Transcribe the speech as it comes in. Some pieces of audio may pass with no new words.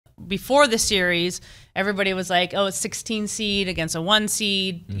before the series, everybody was like, oh, it's 16 seed against a 1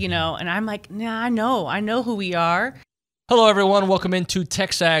 seed, you know, and I'm like, nah, I know who we are. Hello, everyone. Welcome into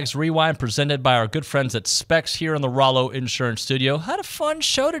TexAgs Rewind, presented by our good friends at Specs here in the Rollo Insurance Studio. Had a fun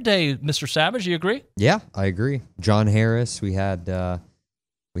show today, Mr. Savage. You agree? Yeah, I agree. John Harris. We had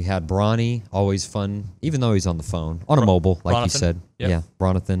Brauny. Always fun, even though he's on the phone, on a mobile, like you said. Yep. Yeah,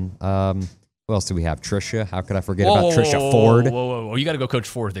 Bronathan. Who else do we have? Trisha. How could I forget about Trisha Ford? Whoa. You got to go Coach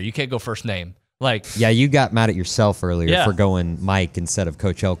Ford there. You can't go first name. Yeah, you got mad at yourself earlier for going Mike instead of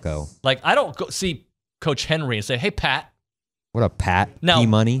Coach Elko. I don't go see Coach Henry and say, hey, Pat. What up, Pat? Now,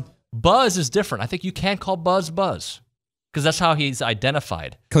 P-Money? Buzz is different. I think you can call Buzz because that's how he's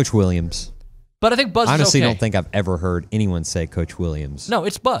identified. Coach Williams. But I think Buzz honestly is okay. don't think I've ever heard anyone say Coach Williams. No,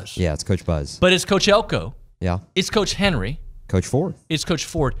 it's Buzz. Yeah, it's Coach Buzz. But it's Coach Elko. Yeah. It's Coach Henry. Coach Ford. It's Coach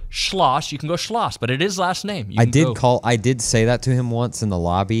Ford. Schloss. You can go Schloss, but it is last name. I did say that to him once in the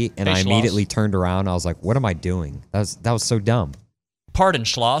lobby, and I immediately turned around. I was like, what am I doing? That was so dumb. Pardon,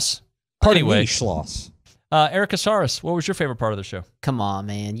 Schloss. Pardon me, Schloss. Eric Casares, what was your favorite part of the show? Come on,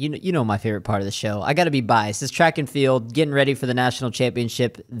 man. You know my favorite part of the show. I got to be biased. It's track and field, getting ready for the national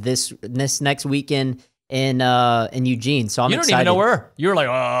championship this next weekend in Eugene. So I'm excited. You don't even know where. You were like,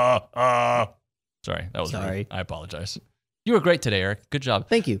 Sorry, that was rude. I apologize. You were great today, Eric. Good job.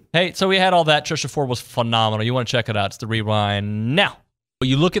 Thank you. Hey, so we had all that. Trisha Ford was phenomenal. You want to check it out. It's the Rewind now.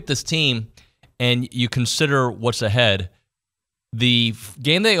 You look at this team and you consider what's ahead. The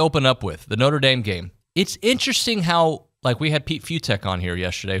game they open up with, the Notre Dame game, it's interesting how, we had Pete Futek on here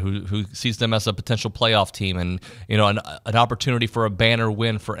yesterday who sees them as a potential playoff team and, an opportunity for a banner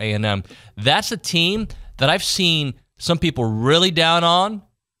win for A&M. That's a team that I've seen some people really down on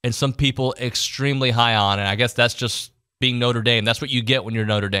and some people extremely high on, and I guess that's just being Notre Dame. That's what you get when you're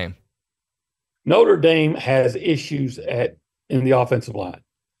Notre Dame. Notre Dame has issues in the offensive line.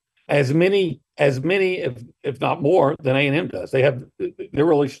 As many, if not more, than A&M does. They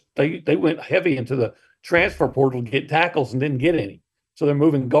went heavy into the transfer portal to get tackles and didn't get any. So they're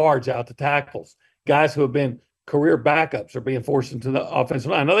moving guards out to tackles. Guys who have been career backups are being forced into the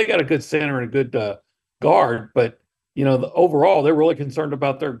offensive line. I know they got a good center and a good guard, but overall they're really concerned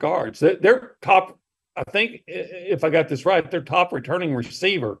about their guards. Their top, I think, if I got this right, their top returning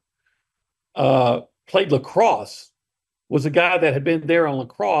receiver played lacrosse. Was a guy that had been there on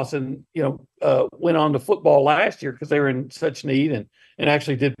lacrosse and, went on to football last year because they were in such need and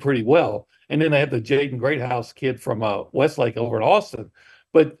actually did pretty well. And then they had the Jaden Greathouse kid from Westlake over in Austin.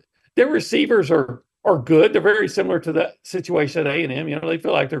 But their receivers are good. They're very similar to the situation at A&M. They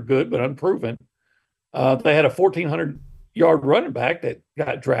feel like they're good but unproven. They had a 1,400-yard running back that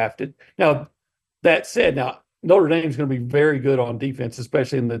got drafted. Now, that said, Notre Dame's going to be very good on defense,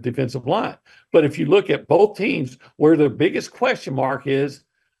 especially in the defensive line. But if you look at both teams, where their biggest question mark is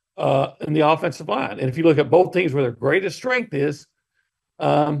in the offensive line, and if you look at both teams where their greatest strength is,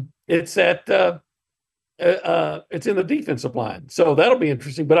 it's in the defensive line. So that'll be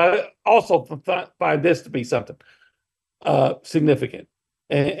interesting. But I also find this to be something significant.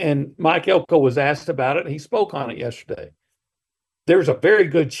 And Mike Elko was asked about it, and he spoke on it yesterday. There's a very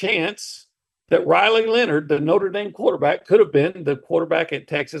good chance that Riley Leonard, the Notre Dame quarterback, could have been the quarterback at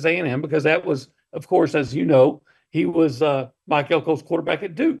Texas A&M because that was, of course, as you know, he was Mike Elko's quarterback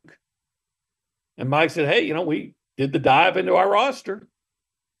at Duke. And Mike said, hey, we did the dive into our roster,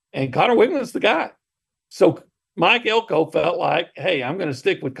 and Connor Wigman's the guy. So Mike Elko felt like, hey, I'm going to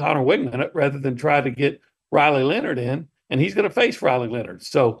stick with Connor Wigman rather than try to get Riley Leonard in, and he's going to face Riley Leonard.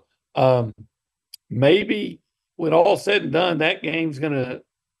 So maybe when all's said and done, that game's going to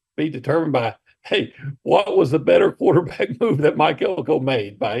be determined by, hey, what was the better quarterback move that Mike Elko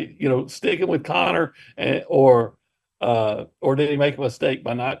made by, sticking with Connor or did he make a mistake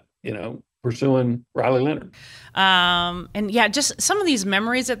by not, pursuing Riley Leonard? And yeah, just some of these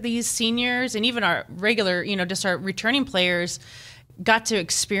memories that these seniors and even our regular, just our returning players got to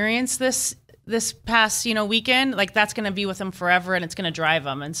experience this past, weekend, that's going to be with them forever and it's going to drive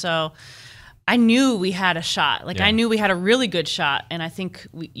them. And so I knew we had a shot. I knew we had a really good shot, and I think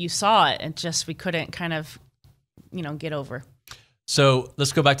you saw it, and just we couldn't kind of, get over. So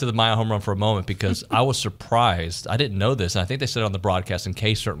let's go back to the Maya home run for a moment because I was surprised. I didn't know this, and I think they said it on the broadcast, and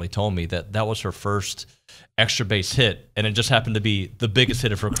Kay certainly told me that was her first extra base hit, and it just happened to be the biggest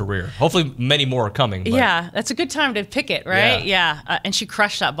hit of her career. Hopefully many more are coming. But. Yeah, that's a good time to pick it, right? Yeah. And she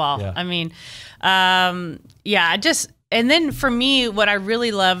crushed that ball. Yeah. I mean, and then for me, what I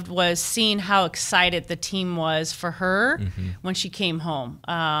really loved was seeing how excited the team was for her when she came home.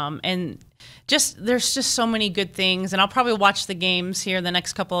 And there's just so many good things. And I'll probably watch the games here the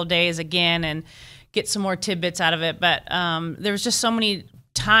next couple of days again and get some more tidbits out of it. But there was just so many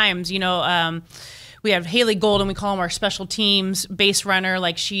times, we have Haley Golden, we call him our special teams base runner.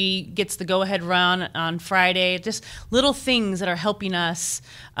 Like, she gets the go-ahead run on Friday. Just little things that are helping us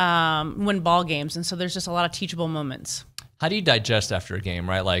win ball games. And so there's just a lot of teachable moments. How do you digest after a game,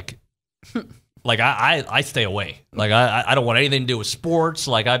 right? Like I stay away. Like, I don't want anything to do with sports.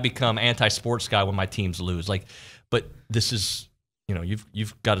 Like, I become anti-sports guy when my teams lose. Like, but this is,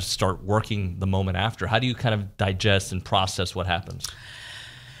 you've got to start working the moment after. How do you kind of digest and process what happens?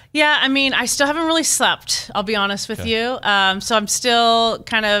 Yeah, I mean, I still haven't really slept, I'll be honest with you. So I'm still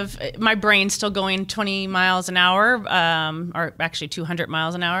my brain's still going 20 miles an hour, or actually 200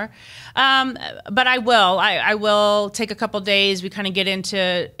 miles an hour. But I will take a couple days. We kind of get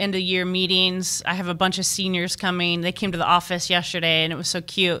into end of year meetings. I have a bunch of seniors coming. They came to the office yesterday, and it was so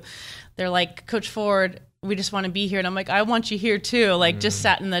cute. They're like, Coach Ford, we just want to be here. And I'm like, I want you here too. Like, just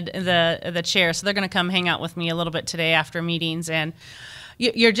sat in the chair. So they're going to come hang out with me a little bit today after meetings. And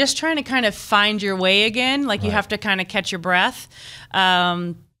you're just trying to kind of find your way again. Like, you have to kind of catch your breath.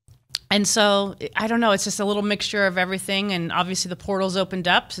 And so, I don't know, it's just a little mixture of everything. And obviously the portal's opened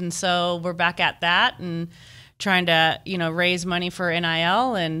up. And so we're back at that and trying to, raise money for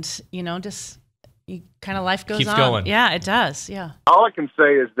NIL and, just kind of life goes Keeps on. going. Yeah, it does. Yeah. All I can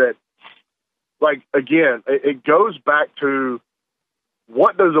say is that, like, again, it goes back to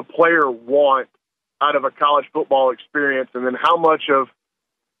what does a player want out of a college football experience, and then how much of,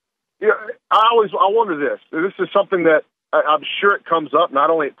 I wonder this. This is something that I'm sure it comes up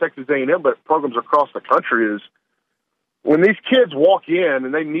not only at Texas A&M, but programs across the country, is when these kids walk in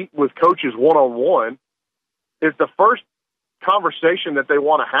and they meet with coaches one-on-one, if the first conversation that they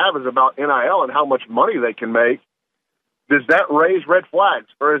want to have is about NIL and how much money they can make, does that raise red flags,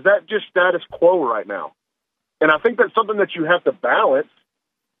 or is that just status quo right now? And I think that's something that you have to balance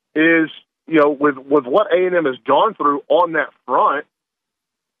is, with what A&M has gone through on that front.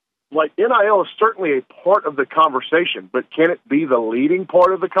 Like, NIL is certainly a part of the conversation, but can it be the leading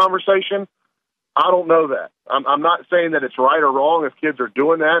part of the conversation? I don't know that. I'm not saying that it's right or wrong if kids are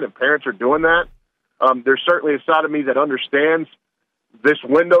doing that and parents are doing that. There's certainly a side of me that understands this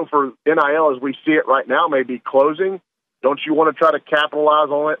window for NIL as we see it right now may be closing. Don't you want to try to capitalize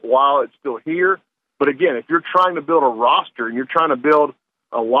on it while it's still here? But again, if you're trying to build a roster and you're trying to build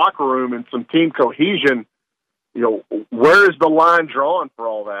a locker room and some team cohesion, where is the line drawn for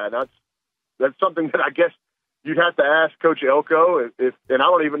all that? That's something that I guess you'd have to ask Coach Elko. And I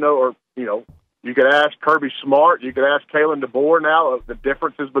don't even know, or you could ask Kirby Smart, you could ask Kalen DeBoer now of the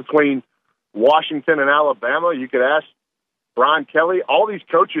differences between Washington and Alabama. You could ask Brian Kelly. All these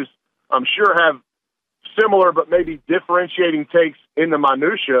coaches, I'm sure, have similar but maybe differentiating takes in the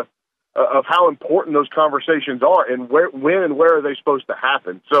minutia of how important those conversations are and when and where are they supposed to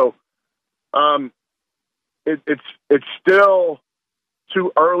happen. So it's still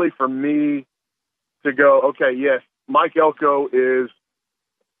too early for me to go, okay, yes, Mike Elko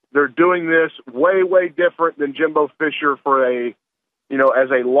they're doing this way, way different than Jimbo Fisher for as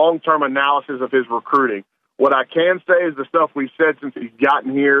a long-term analysis of his recruiting. What I can say is the stuff we've said since he's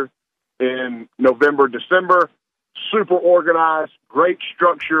gotten here in November, December, super organized, great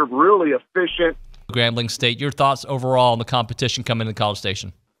structure, really efficient. Grambling State, your thoughts overall on the competition coming into College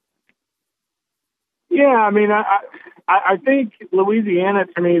Station? Yeah, I mean, I think Louisiana,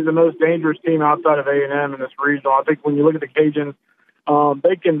 to me, is the most dangerous team outside of A&M in this regional. I think when you look at the Cajuns,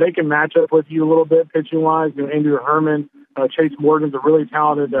 they can match up with you a little bit pitching-wise. Andrew Herman, Chase Morgan's a really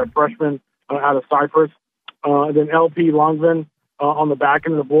talented freshman out of Cyprus. And then LP Longvin on the back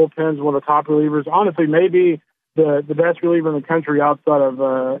end of the bullpen is one of the top relievers. Honestly, maybe the best reliever in the country outside of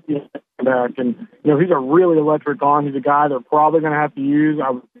back. And he's a really electric arm. He's a guy they're probably going to have to use,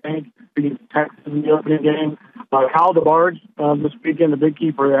 I would think, against Texas in the opening game. Kyle DeBarge this weekend, the big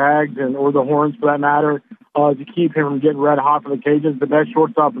key for the Ags or the Horns for that matter, to keep him from getting red hot for the Cajuns. The best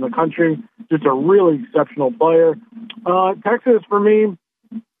shortstop in the country, just a really exceptional player. Texas, for me,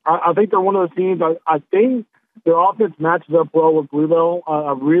 I think they're one of those teams. I think their offense matches up well with Bluebell.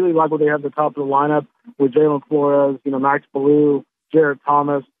 I really like what they have at the top of the lineup with Jalen Flores, Max Ballou, Jarrett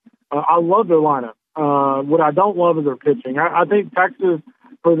Thomas. I love their lineup. What I don't love is their pitching. I think Texas,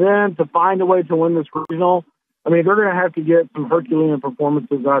 for them to find a way to win this regional, they're going to have to get some Herculean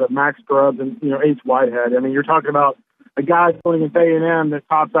performances out of Max Grubbs and, Ace Whitehead. You're talking about a guy going against A&M that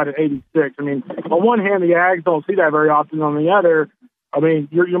tops out at 86. On one hand, the Ags don't see that very often. On the other,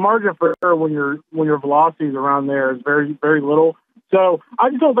 your margin for error when your velocity is around there is very, very little. So I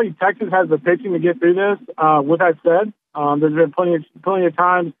just don't think Texas has the pitching to get through this. With that said, there's been plenty of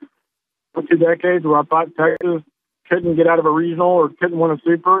times for 2 decades where I thought Texas couldn't get out of a regional or couldn't win a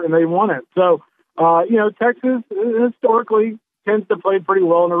super, and they won it. So, Texas historically tends to play pretty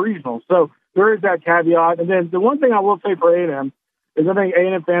well in the regional. So there is that caveat. And then the one thing I will say for A&M is I think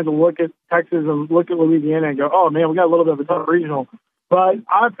A&M fans will look at Texas and look at Louisiana and go, oh, man, we got a little bit of a tough regional. But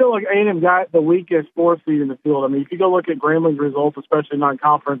I feel like A&M got the weakest 4 seed in the field. I mean, if you go look at Grambling's results, especially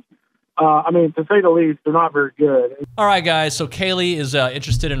non-conference, I mean, to say the least, they're not very good. All right, guys. So Kaylee is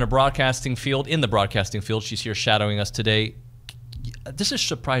interested in the broadcasting field. She's here shadowing us today. This is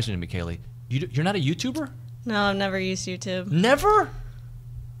surprising to me, Kaylee. You're not a YouTuber? No, I've never used YouTube. Never?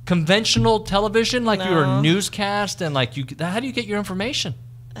 Conventional television, like No. you're a newscast, and like how do you get your information?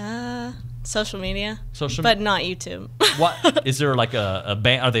 Social media. Social, but not YouTube. What is there like a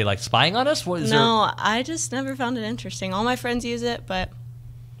ban? Are they like spying on us? What is No, I just never found it interesting. All my friends use it, but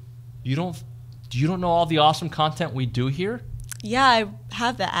you don't know all the awesome content we do here? yeah, I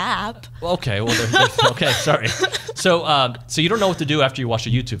have the app. Okay, well, okay, sorry. So, so you don't know what to do after you watch a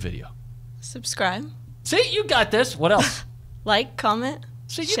YouTube video? Subscribe, See, you got this. What else? like, comment,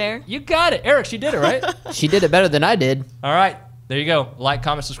 See, share. You got it, Eric. She did it, right? She did it better than I did. All right, there you go. Like,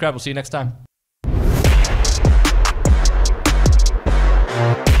 comment, subscribe. We'll see you next time.